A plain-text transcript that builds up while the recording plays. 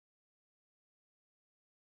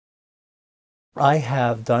I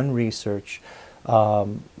have done research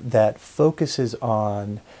that focuses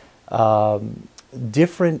on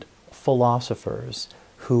different philosophers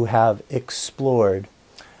who have explored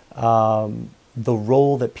the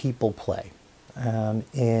role that people play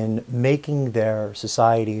in making their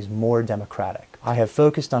societies more democratic. I have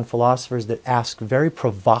focused on philosophers that ask very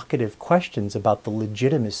provocative questions about the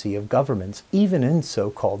legitimacy of governments, even in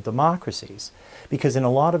so-called democracies. Because in a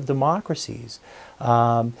lot of democracies,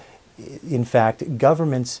 in fact,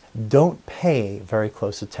 governments don't pay very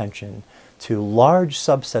close attention to large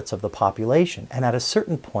subsets of the population. And at a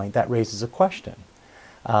certain point, that raises a question.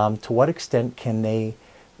 To what extent can they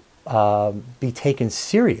be taken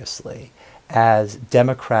seriously as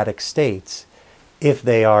democratic states if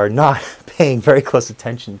they are not paying very close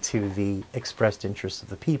attention to the expressed interests of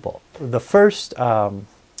the people? The first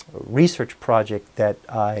research project that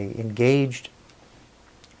I engaged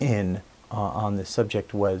in on this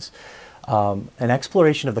subject was an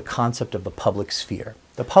exploration of the concept of the public sphere.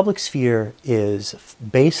 The public sphere is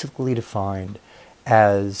basically defined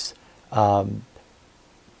as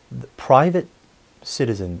private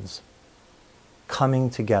citizens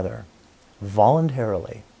coming together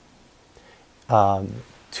voluntarily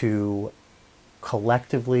to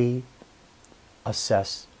collectively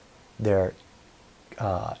assess their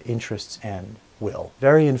interests and will.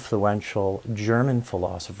 Very influential German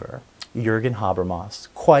philosopher, Jürgen Habermas,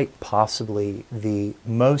 quite possibly the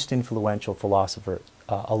most influential philosopher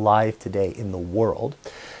alive today in the world,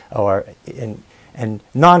 and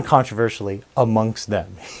non-controversially amongst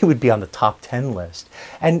them. He would be on the top 10 list.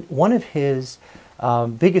 And one of his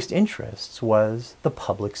biggest interests was the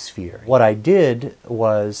public sphere. What I did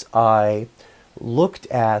was I looked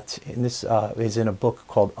at, and this is in a book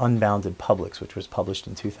called Unbounded Publics, which was published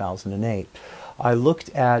in 2008. I looked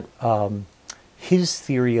at his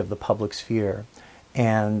theory of the public sphere,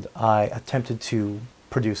 and I attempted to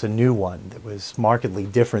produce a new one that was markedly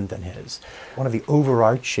different than his. One of the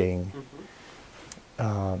overarching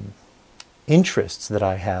interests that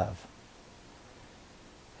I have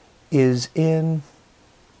is in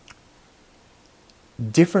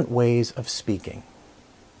different ways of speaking.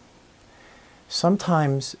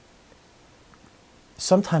 Sometimes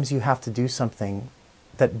you have to do something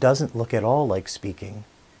that doesn't look at all like speaking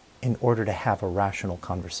in order to have a rational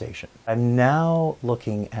conversation. I'm now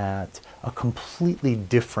looking at a completely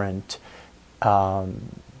different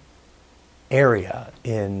area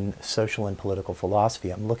in social and political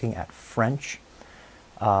philosophy. I'm looking at French,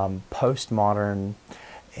 postmodern,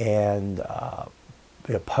 and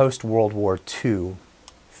post-World War II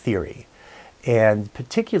theory. And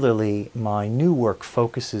particularly, my new work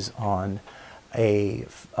focuses on a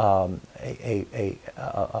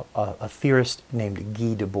theorist named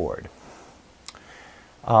Guy Debord.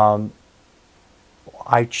 I'm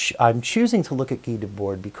choosing to look at Guy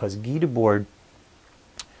Debord because Guy Debord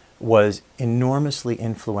was enormously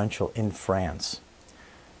influential in France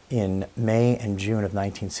in May and June of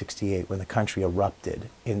 1968 when the country erupted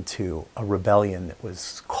into a rebellion that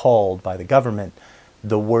was called by the government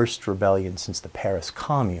the worst rebellion since the Paris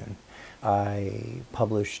Commune. I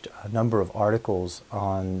published a number of articles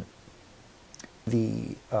on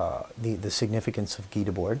the significance of Guy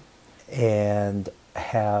Debord, and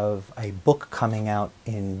have a book coming out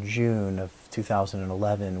in June of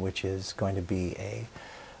 2011, which is going to be a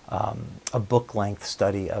book-length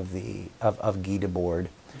study of Guy Debord.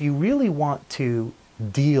 If you really want to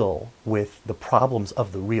deal with the problems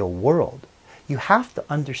of the real world, you have to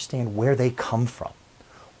understand where they come from.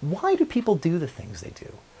 Why do people do the things they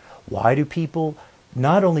do? Why do people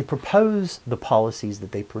not only propose the policies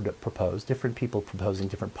that they propose, different people proposing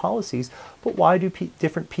different policies, but why do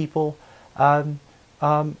different people find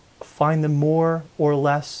them more or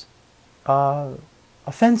less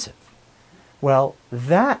offensive? Well,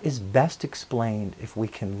 that is best explained if we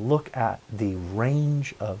can look at the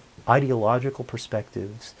range of ideological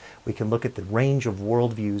perspectives, we can look at the range of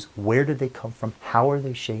worldviews, where did they come from, how are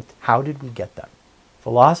they shaped, how did we get them?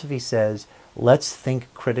 Philosophy says, let's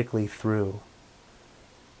think critically through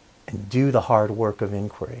and do the hard work of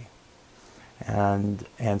inquiry. And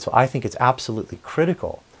so I think it's absolutely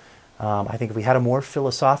critical. I think if we had a more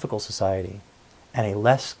philosophical society and a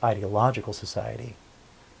less ideological society,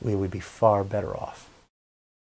 we would be far better off.